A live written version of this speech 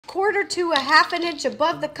1/4 to a 1/2 inch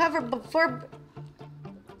above the cover before.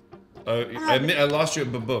 I lost you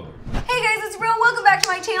at Boom. Hey guys, it's Ro. Welcome back to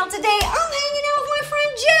my channel. Today I'm hanging out with my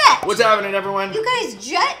friend Jet. What's happening, everyone? You guys,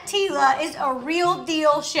 Jet Tila is a real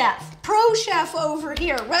deal chef. Pro chef over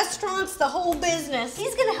here. Restaurants, the whole business.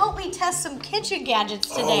 He's gonna help me test some kitchen gadgets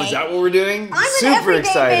today. Oh, is that what we're doing? I'm Super an everyday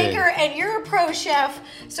excited. baker and you're a pro chef,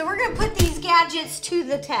 so we're gonna put these gadgets to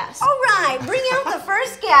the test. All right, bring out the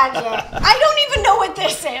first gadget. I don't even know what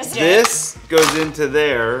this is. This goes into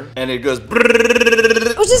there, and it goes. Oh,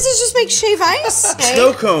 does this just make shave ice? Okay.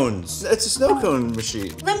 Snow cones. It's a snow cone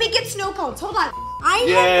machine. Let me get snow cones. Hold on. I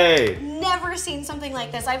have never seen something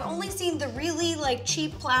like this. I've only seen the really like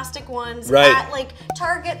cheap plastic ones at like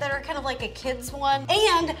Target that are kind of like a kid's one.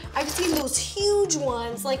 And I've seen those huge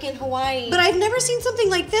ones like in Hawaii. But I've never seen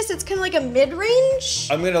something like this. It's kind of like a mid-range.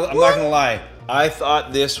 I'm not gonna lie. I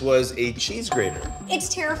thought this was a cheese grater. It's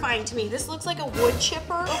terrifying to me. This looks like a wood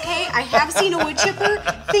chipper, okay? I have seen a wood chipper.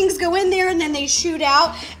 Things go in there and then they shoot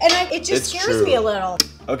out. And it just scares me a little.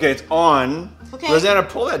 Okay, it's on. Okay. Rosanna,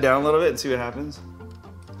 pull that down a little bit and see what happens.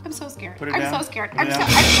 I'm so scared. Put it down. I'm so scared. Put it down.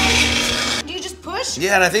 Do you just push?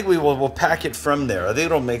 Yeah, and I think we'll pack it from there. I think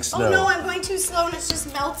it'll make snow. Oh no, I'm going too slow and it's just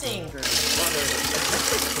melting. Oh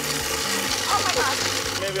my gosh.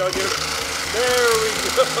 Maybe I'll get it. There we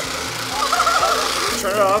go.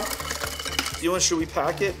 Turn it off. Should we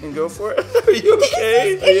pack it and go for it? Are you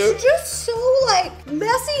okay? It's just so like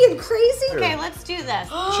messy and crazy. Here. Okay, let's do this.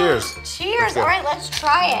 Cheers. Cheers. All right, let's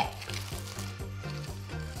try it.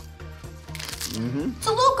 It's a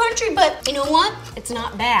little country, but you know what? It's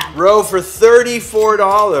not bad. Ro, for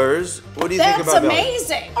 $34, what do you think about that? That's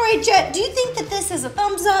amazing. All right, Jet, do you think that this is a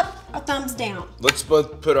thumbs up or thumbs down? Let's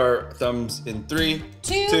both put our thumbs in 3,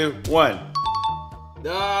 2, 1.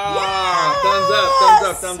 Ah,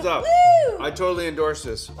 thumbs up. Woo! I totally endorse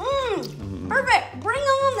this. Perfect. Bring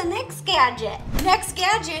on the next gadget. Next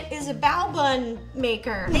gadget is a bao bun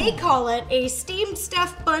maker. They call it a steamed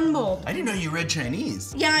stuffed bun mold. I didn't know you read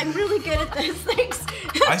Chinese. Yeah, I'm really good at this. Thanks.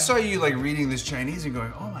 I saw you like reading this Chinese and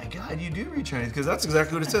going, oh my God, you do read Chinese, because that's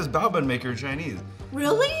exactly what it says, bao bun maker in Chinese.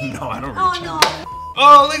 Really? No, I don't read Chinese. No.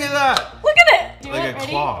 Oh, look at that. Look at it. Do Like it. a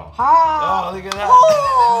Ready? claw. Ha. Oh, look at that.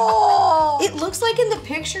 Oh. It looks like in the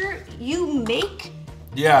picture you make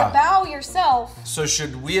the bao yourself. So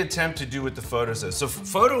should we attempt to do what the photo says? So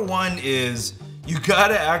photo 1 is you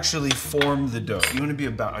gotta actually form the dough. You wanna be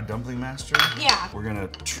a dumpling master? Yeah. We're gonna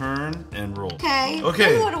turn and roll. Okay.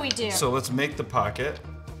 Okay. Then what do we do? So let's make the pocket.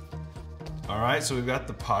 All right, so we've got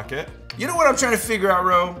the pocket. You know what I'm trying to figure out,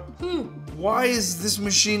 Ro? Why is this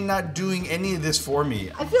machine not doing any of this for me?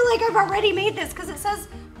 I feel like I've already made this because it says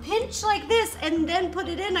pinch like this and then put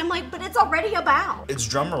it in. I'm like, but it's already a bao. It's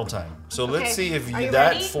drum roll time. So let's see if Are you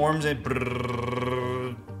that ready? forms a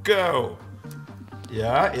go.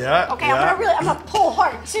 Yeah. Okay, I'm gonna pull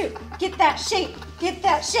hard too. Get that shape.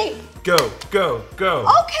 Go.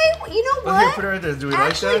 Okay, well, you know what? Here, put it right there. Do we like that?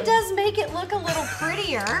 Actually does make it look a little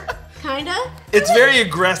prettier, kinda. It's very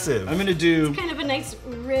aggressive. I'm gonna do. Kind of a nice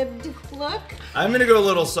ribbed look. I'm gonna go a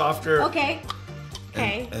little softer. Okay.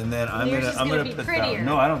 Okay. And then I'm Yours is gonna be put prettier. that.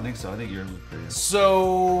 No, I don't think so. I think yours is prettier.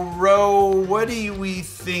 So, Ro, what do we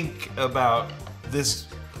think about this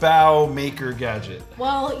bao maker gadget?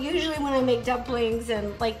 Well, usually when I make dumplings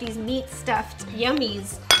and like these meat stuffed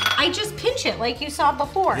yummies, I just pinch it like you saw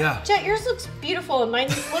before. Yeah. Jet, yours looks beautiful and mine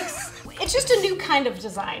looks, it's just a new kind of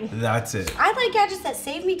design. That's it. I like gadgets that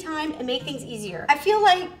save me time and make things easier. I feel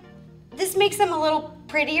like this makes them a little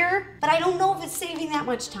prettier, but I don't know if it's saving that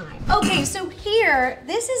much time. Okay, so here,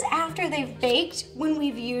 this is after they've baked when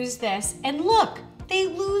we've used this, and look, they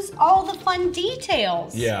lose all the fun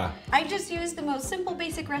details. Yeah. I just used the most simple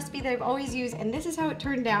basic recipe that I've always used, and this is how it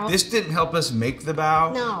turned out. This didn't help us make the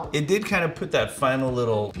bao. No. It did kind of put that final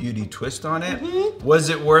little beauty twist on it. Was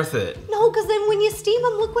it worth it? No, because then when you steam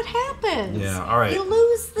them, look what happens. Yeah, all right. You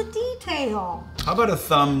lose the detail. How about a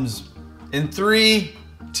thumbs in 3,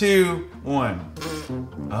 2, 1.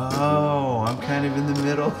 Oh, I'm kind of in the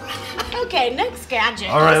middle. Okay, next gadget.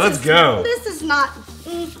 All right, let's go. This is not.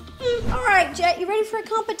 All right, Jet, you ready for a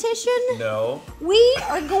competition? No. We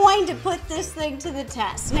are going to put this thing to the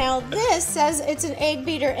test. Now, this says it's an egg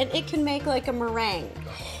beater and it can make like a meringue.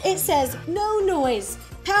 It says no noise,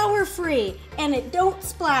 power free, and it don't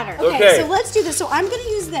splatter. Okay, so let's do this. So I'm gonna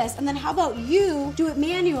use this, and then how about you do it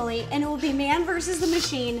manually, and it will be man versus the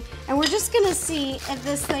machine, and we're just gonna see if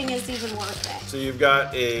this thing is even worth it. So you've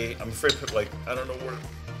got a, I'm afraid to put like, I don't know where.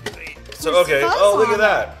 So, There's okay, fuzz oh, look on at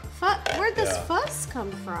that. Where'd this fuzz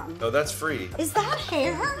come from? Oh, that's free. Is that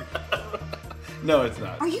hair? No, it's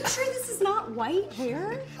not. Are you sure this is not white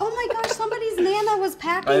hair? Oh my gosh, somebody's Nana was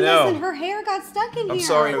packing I know. this and her hair got stuck in here. I'm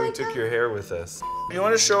sorry Oh my we took God. your hair with us. You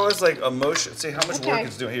want to show us like emotion? See how much work Okay.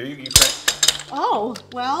 it's doing here. You crank. Oh,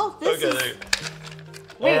 well, this Okay, is... there you go.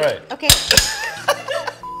 Wait, All right. okay.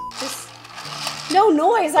 No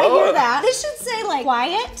noise, I hear that. This should say like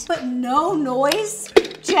quiet, but no noise.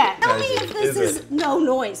 Jet, tell me if this is no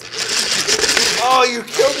noise. Oh, you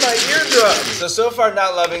killed my eardrum. So far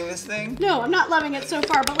not loving this thing? No, I'm not loving it so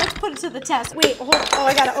far, but let's put it to the test. Wait, hold, oh,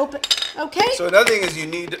 I gotta open, okay. So another thing is you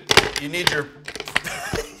need your,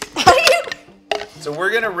 How do you? so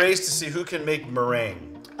we're gonna race to see who can make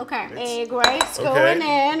meringue. Okay, egg whites Okay. going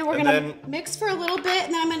in. We're And gonna then- mix for a little bit,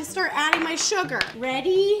 and then I'm gonna start adding my sugar.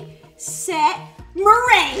 Ready, set,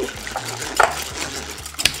 meringue.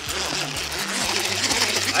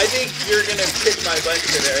 I think you're gonna kick my butt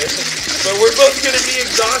today, but we're both gonna be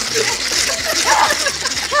exhausted.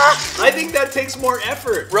 I think that takes more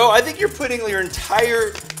effort. Bro, I think you're putting your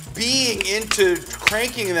entire being into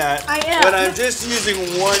cranking that I am. when I'm just using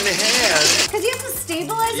one hand. Because you have to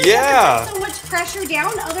stabilize it. Yeah. You have to put so much pressure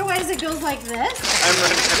down, otherwise it goes like this. I'm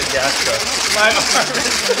running out of gas though. My arm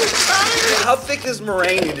is so tired. How thick does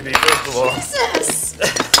meringue need to be, first of all? Jesus.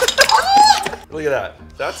 Look at that.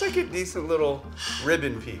 That's like a decent little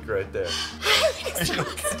ribbon peak right there.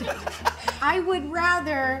 I would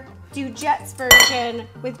rather do Jet's version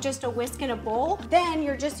with just a whisk and a bowl. Then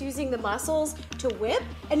you're just using the muscles to whip,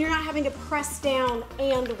 and you're not having to press down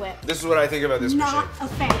and whip. This is what I think about this Not machine.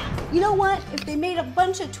 a fan. You know what? If they made a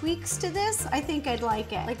bunch of tweaks to this, I think I'd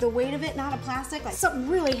like it. Like the weight of it, not a plastic, like something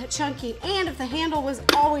really chunky. And if the handle was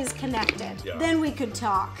always connected, then we could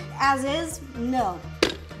talk. As is, no.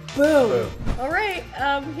 Boom. All right,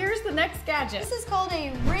 here's the next gadget. This is called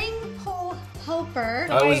a ring pull helper.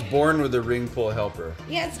 I was born with a ring pull helper.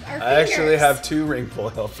 Yes, our fingers. I actually have 2 ring pull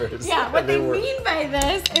helpers. Yeah, what they work. mean by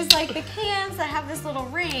this is like the cans that have this little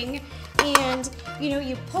ring, and you know,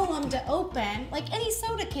 you pull them to open, like any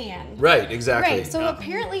soda can. Right, exactly. Right, so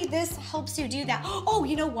apparently this helps you do that. Oh,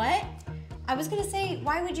 you know what? I was gonna say,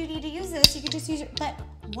 why would you need to use this? You could just use it, but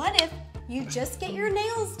what if you just get your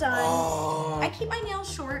nails done? Oh. I keep my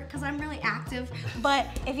nails short because I'm really active, but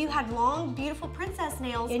if you had long, beautiful princess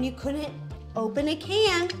nails and you couldn't open a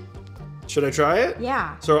can. Should I try it?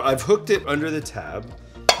 Yeah. So I've hooked it under the tab.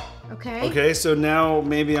 Okay. Okay, so now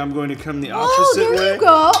maybe I'm going to come the Oh, opposite there way. you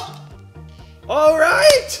go. All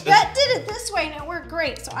right. That did it this way and it worked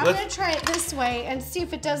great. So I'm Let's- gonna try it this way and see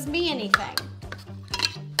if it does me anything.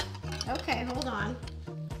 Okay, hold on.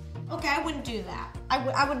 Okay, I wouldn't do that.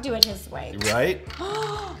 I would do it his way. Right?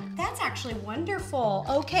 That's actually wonderful.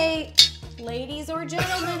 Okay, ladies or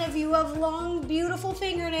gentlemen, if you have long, beautiful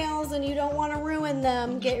fingernails and you don't want to ruin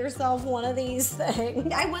them, get yourself one of these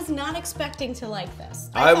things. I was not expecting to like this.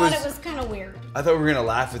 I thought it was kind of weird. I thought we were gonna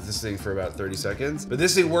laugh at this thing for about 30 seconds, but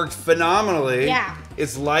this thing worked phenomenally. Yeah.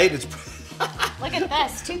 It's light, it's... Look at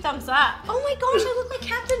this, 2 thumbs up. Oh my gosh, I look like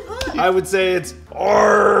Captain Hook. I would say it's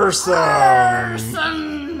awesome.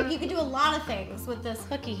 Awesome. You can do a lot of things with this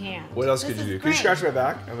hooky hand. What else This could you is do? Can you great. scratch my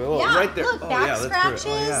back? I have a little, Yeah, right there. look, Oh, back yeah, let's do it. scratches.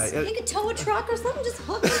 Oh, yeah. You could tow a truck or something, just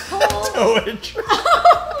hook and pull. Tow a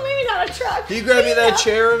truck. Maybe not a truck. Can you grab me that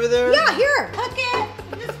chair over there? Yeah, here, hook it,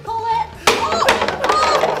 just pull it.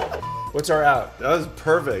 Oh, What's our out? That was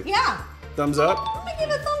perfect. yeah. Thumbs up? Let me give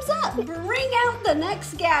it a thumbs up. Bring out the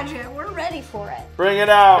next gadget. We're ready for it. Bring it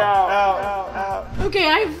out. Out. Okay,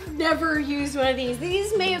 I've never used one of these.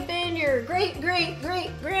 These may have been your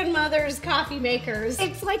great-great-great-grandmother's coffee makers.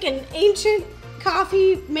 It's like an ancient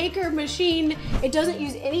coffee maker machine. It doesn't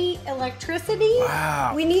use any electricity.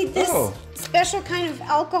 Wow. We need this Oh. special kind of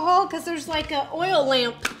alcohol because there's like an oil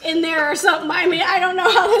lamp in there or something. I mean, I don't know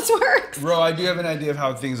how this works. Bro, I do have an idea of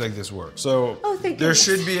how things like this work. So Oh, thank there goodness.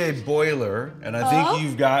 should be a boiler, and I Oh. think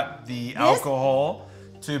you've got the alcohol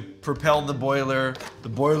to propel the boiler. The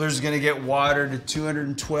boiler's gonna get water to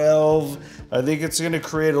 212. I think it's gonna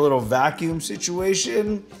create a little vacuum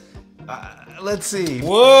situation. Let's see.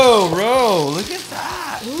 Whoa, Ro, look at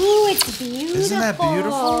that. Ooh, it's beautiful. Isn't that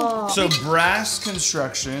beautiful? So brass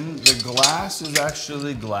construction, the glass is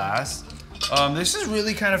actually glass. This is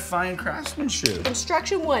really kind of fine craftsmanship.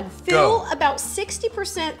 Instruction 1, fill Go. about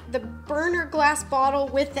 60% the burner glass bottle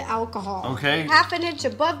with the alcohol. Okay. Half an inch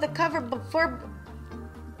above the cover before...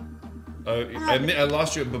 I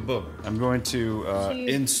lost you at boom. I'm going to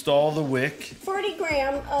install the wick. 40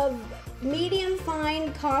 gram of medium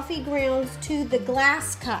fine coffee grounds to the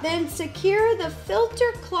glass cup. Then secure the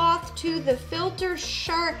filter cloth to the filter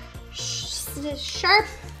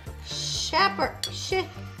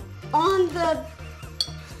on the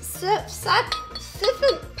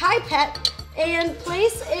siphon pipette and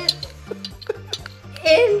place it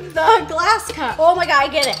in the glass cup. Oh my God, I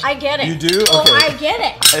get it. I get it. You do? Oh, Okay. I get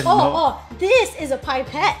it. Oh, this is a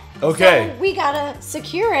pipette. Okay. So we gotta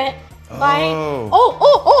secure it by.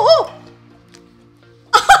 Oh.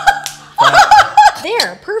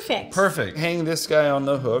 There, perfect. Perfect. Hang this guy on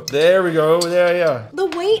the hook. There we go. There, yeah. The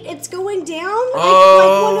weight, it's going down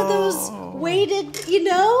like one of those weighted, you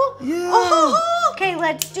know? Yeah. Oh, okay,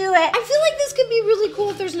 let's do it. I feel like this could be really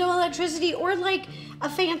cool if there's no electricity or like a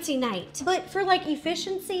fancy night. But for like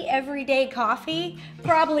efficiency, everyday coffee,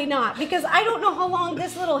 probably not. Because I don't know how long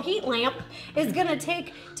this little heat lamp is gonna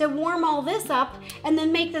take to warm all this up and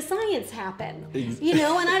then make the science happen. You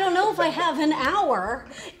know, and I don't know if I have an hour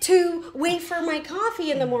to wait for my coffee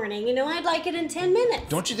in the morning. You know, I'd like it in 10 minutes.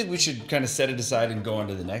 Don't you think we should kind of set it aside and go on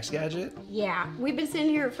to the next gadget? Yeah, we've been sitting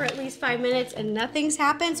here for at least 5 minutes and nothing's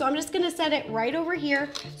happened. So I'm just gonna set it right over here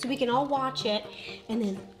so we can all watch it and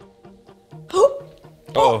then,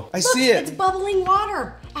 Oh, I see it. It's bubbling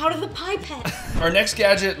water out of the pipette. Our next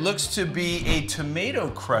gadget looks to be a tomato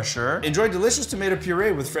crusher. Enjoy delicious tomato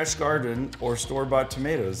puree with fresh garden or store-bought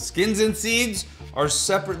tomatoes. Skins and seeds are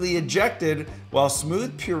separately ejected while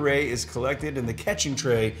smooth puree is collected in the catching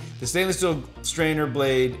tray. The stainless steel strainer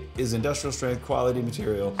blade is industrial strength quality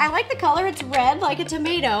material. I like the color, it's red like a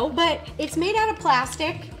tomato, but it's made out of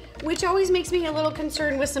plastic, which always makes me a little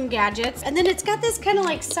concerned with some gadgets. And then it's got this kind of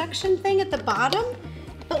like suction thing at the bottom.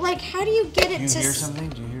 But like, how do you get it to... Do you hear something?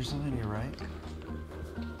 Do you hear something? You're right.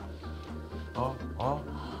 Oh.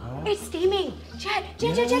 It's steaming. Jet. It's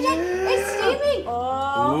steaming.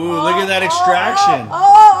 Ooh, look at that extraction.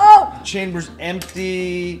 Chamber's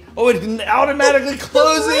empty. Oh, it automatically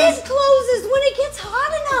closes. The lid closes when it gets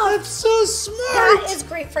hot enough. That's so smart. That is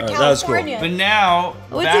great for California. Cool. But now,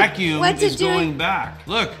 vacuum what's is it doing? going back.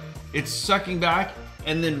 Look, it's sucking back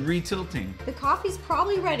and then retilting. The coffee's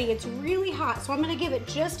probably ready. It's really hot, so I'm gonna give it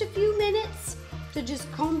just a few minutes to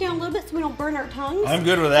just calm down a little bit so we don't burn our tongues. I'm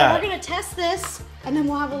good with that. So we're gonna test this, and then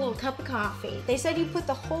we'll have a little cup of coffee. They said you put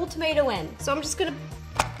the whole tomato in, so I'm just gonna,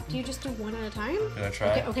 do you just do one at a time? Can I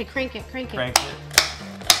try? Okay, crank it. Crank it.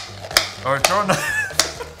 Or throw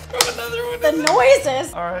another one the in there.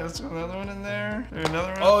 noises. All right, let's throw another one in there.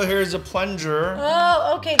 Another one. Oh, here's a plunger.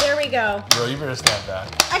 Oh, okay, there we go. Bro, you better stand back.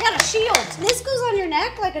 I got a shield. This goes on your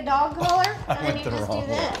neck like a dog collar, and then you just do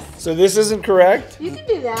this. So this isn't correct? You can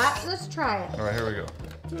do that. Let's try it. All right, here we go.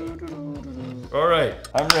 All right,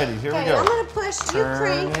 I'm ready. Here we go. I'm gonna push. You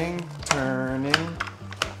crank.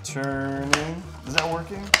 Turning. Is that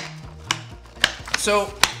working?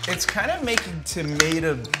 So it's kind of making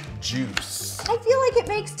tomato juice. I feel like it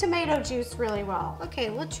makes tomato juice really well.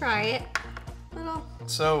 Okay, we'll try it.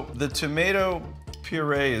 So the tomato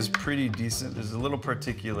puree is pretty decent. There's a little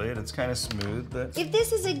particulate. It's kind of smooth, but if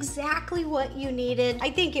this is exactly what you needed,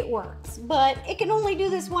 I think it works. But it can only do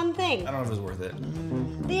this one thing. I don't know if it's worth it.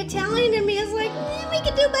 The Italian in me is like, we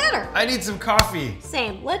could do better. I need some coffee.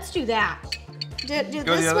 Same. Let's do that. Do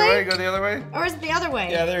Go this the other way. Go the other way. Or is it the other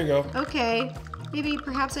way? Yeah, there you go. Okay. Maybe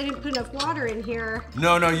perhaps I didn't put enough water in here.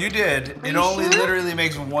 No, you did. It you only sure? literally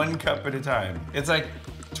makes 1 cup at a time. It's like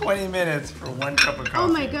 20 minutes for 1 cup of coffee. Oh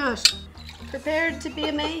my gosh. Prepared to be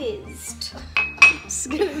amazed. It's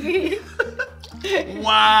gonna be...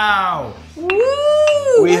 Wow. Woo!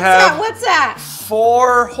 What's that?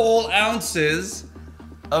 4 whole ounces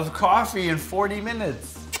of coffee in 40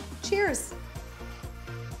 minutes. Cheers.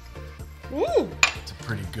 It's a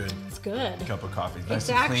pretty good good. cup of coffee. It's Nice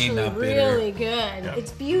and clean, actually not bitter. really good. Yep.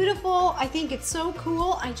 It's beautiful. I think it's so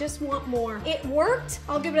cool. I just want more. It worked.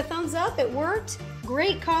 I'll give it a thumbs up. It worked.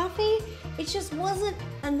 Great coffee. It just wasn't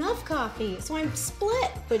enough coffee, so I'm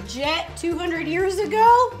split. But Jet, 200 years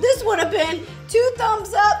ago, this would have been 2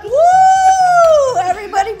 thumbs up. Woo!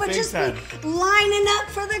 Everybody would Big just time. be lining up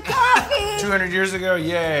for the coffee. 200 years ago,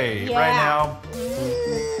 yay. Yeah. Right now.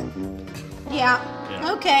 Yeah.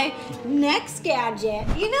 Okay, next gadget.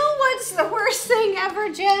 You know what's the worst thing ever,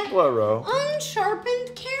 Jet? What, Ro?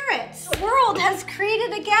 Unsharpened carrots. The world has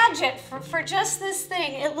created a gadget for just this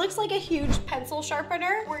thing. It looks like a huge pencil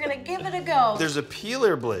sharpener. We're gonna give it a go. There's a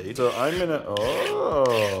peeler blade, so I'm gonna,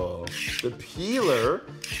 the peeler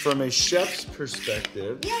from a chef's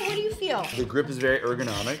perspective. Yeah, what do you feel? The grip is very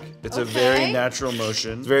ergonomic. It's a Okay. very natural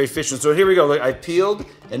motion. It's very efficient. So here we go. Look, I peeled,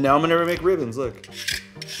 and now I'm gonna make ribbons. Look,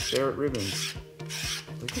 carrot ribbons.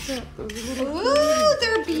 Look at that. Ooh,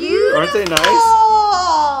 they're beautiful. Aren't they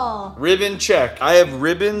nice? Ribbon check. I have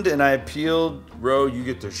ribboned and I peeled. Ro, you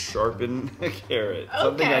get to sharpen a carrot.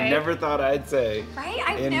 Something I Okay. never thought I'd say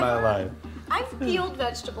Right? in my life. I've peeled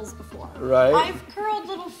vegetables before. Right. I've curled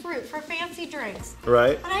little fruit for fancy drinks.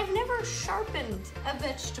 Right? But I've never sharpened a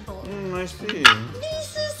vegetable. I see.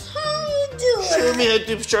 This is how you can do it. Show me how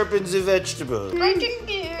to sharpen the vegetable. I can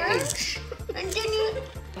do it.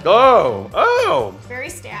 Oh. Very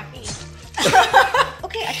stabby.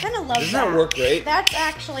 Okay, I kind of love Doesn't that work great? That's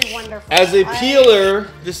actually wonderful. As a peeler,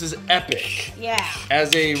 this is epic. Yeah. As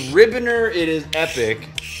a ribboner, it is epic.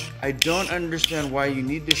 I don't understand why you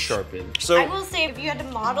need to sharpen. So I will say, if you had to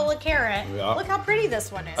model a carrot, look how pretty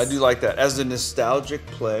this one is. I do like that. As a nostalgic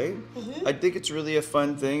play, I think it's really a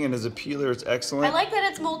fun thing, and as a peeler, it's excellent. I like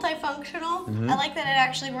that it's multifunctional. I like that it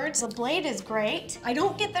actually works. The blade is great. I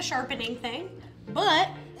don't get the sharpening thing, but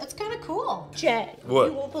it's kind of cool. Jet, What?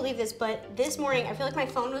 You won't believe this, but this morning, I feel like my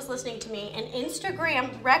phone was listening to me, and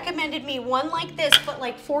Instagram recommended me one like this, but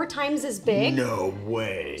like 4 times as big. No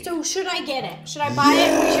way. So should I get it? Should I buy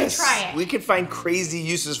it? We should try it. We could find crazy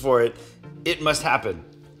uses for it. It must happen.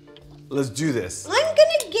 Let's do this. I'm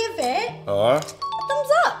gonna give it a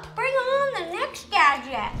thumbs up. Bring on the next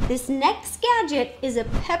gadget. This next gadget is a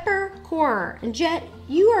pepper corer. And Jet,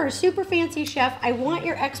 you are a super fancy chef. I want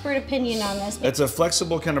your expert opinion on this. It's a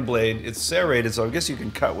flexible kind of blade. It's serrated, so I guess you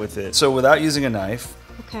can cut with it. So without using a knife.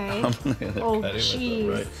 Okay. I'm gonna Oh, cut it with jeez.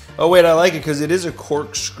 it, right? Oh wait, I like it because it is a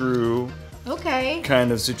corkscrew Okay.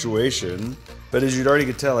 kind of situation. But as you'd already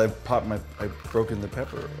could tell, I've broken the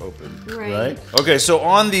pepper open, right? Okay, so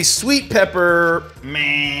on the sweet pepper,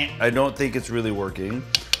 meh, I don't think it's really working.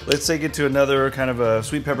 Let's take it to another kind of a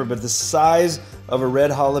sweet pepper, but the size of a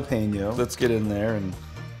red jalapeno. Let's get in there and.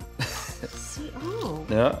 See, oh.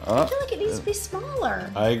 Yeah. I feel like it needs to be smaller.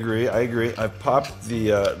 I agree. I've popped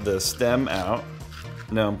the stem out.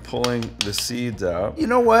 Now I'm pulling the seeds out. You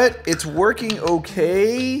know what? It's working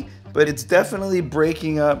okay, but it's definitely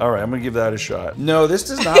breaking up. All right, I'm gonna give that a shot. No, this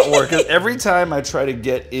does not work. 'Cause every time I try to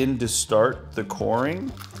get in to start the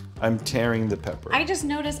coring, I'm tearing the pepper. I just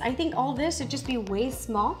noticed, I think all this would just be way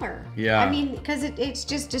smaller. Yeah. I mean, because it's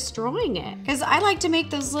just destroying it. Because I like to make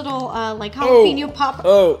those little, like, jalapeno pop.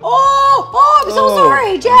 I'm so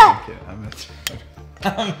sorry, Jet. Okay, I'm messing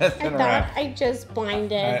I around. thought I just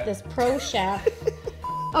blinded this pro chef.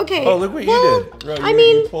 Okay. Oh, look what you did. Bro,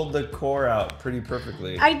 you pulled the core out pretty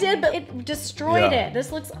perfectly. I did, but it destroyed it.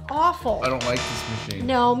 This looks awful. I don't like this machine.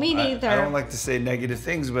 No, me neither. I don't like to say negative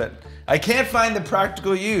things, but I can't find the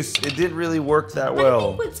practical use. It didn't really work that But well. I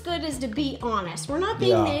think what's good is to be honest. We're not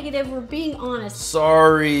being negative, we're being honest.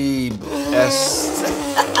 Sorry,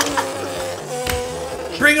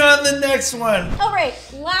 Bring on the next one. All right,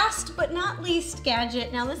 last but not least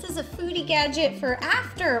gadget. Now this is a foodie gadget for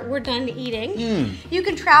after we're done eating. You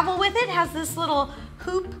can travel with it. It has this little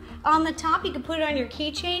hoop on the top. You can put it on your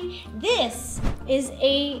keychain. This is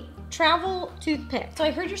a travel toothpick. So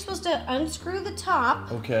I heard you're supposed to unscrew the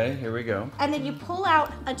top. Okay, here we go. And then you pull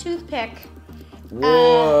out a toothpick.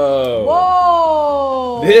 Whoa.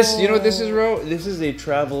 Whoa. This, you know what this is, Ro? This is a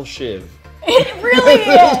travel shiv. It really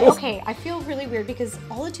is. Okay, I feel really weird because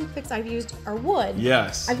all the toothpicks I've used are wood.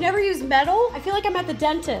 Yes. I've never used metal. I feel like I'm at the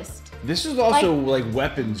dentist. This is also like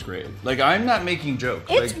weapons grade. Like, I'm not making jokes.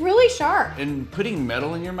 It's really sharp. And putting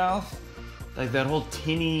metal in your mouth, like that whole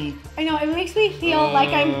tinny. I know, it makes me feel like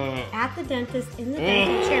I'm at the dentist in the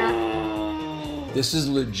dental chair. This is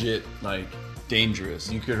legit, like,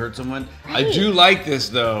 dangerous. You could hurt someone. Right. I do like this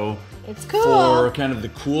though. It's cool. For kind of the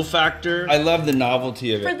cool factor. I love the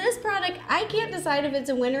novelty of it. For this product, I can't decide if it's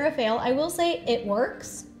a win or a fail. I will say it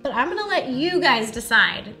works, but I'm gonna let you guys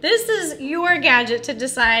decide. This is your gadget to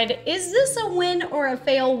decide, is this a win or a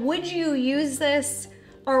fail? Would you use this?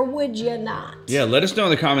 Or would you not? Yeah, let us know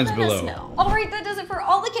in the comments below. Let us know. All right, that does it for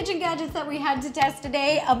all the kitchen gadgets that we had to test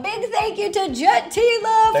today. A big thank you to Jet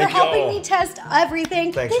Tila for helping me test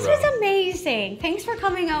everything. Thanks, this was amazing. Thanks for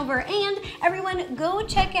coming over. And everyone, go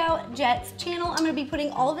check out Jet's channel. I'm gonna be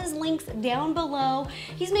putting all of his links down below.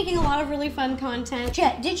 He's making a lot of really fun content.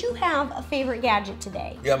 Jet, did you have a favorite gadget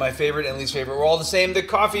today? Yeah, my favorite and least favorite. We're all the same, the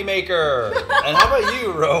coffee maker. And how about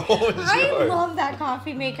you, Ro? I love that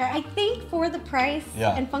coffee maker. I think for the price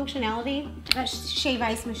and functionality, that shave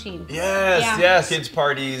ice machine. Yes, yes. Kids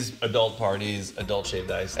parties, adult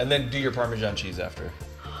shaved ice. And then do your Parmesan cheese after.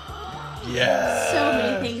 Yeah. So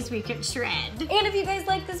many things we can shred. And if you guys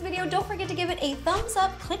like this video, don't forget to give it a thumbs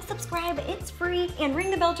up, click subscribe, it's free, and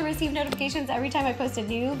ring the bell to receive notifications every time I post a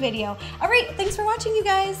new video. All right, thanks for watching, you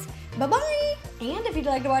guys. Bye-bye. And if you'd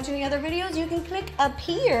like to watch any other videos, you can click up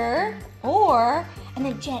here, and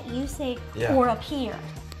then Jet, you say, or up here.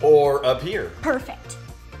 Or up here. Perfect.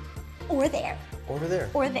 Or there. Over there.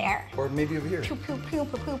 Or there. Or maybe over here.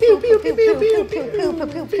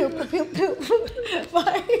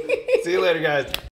 Bye. See you later, guys.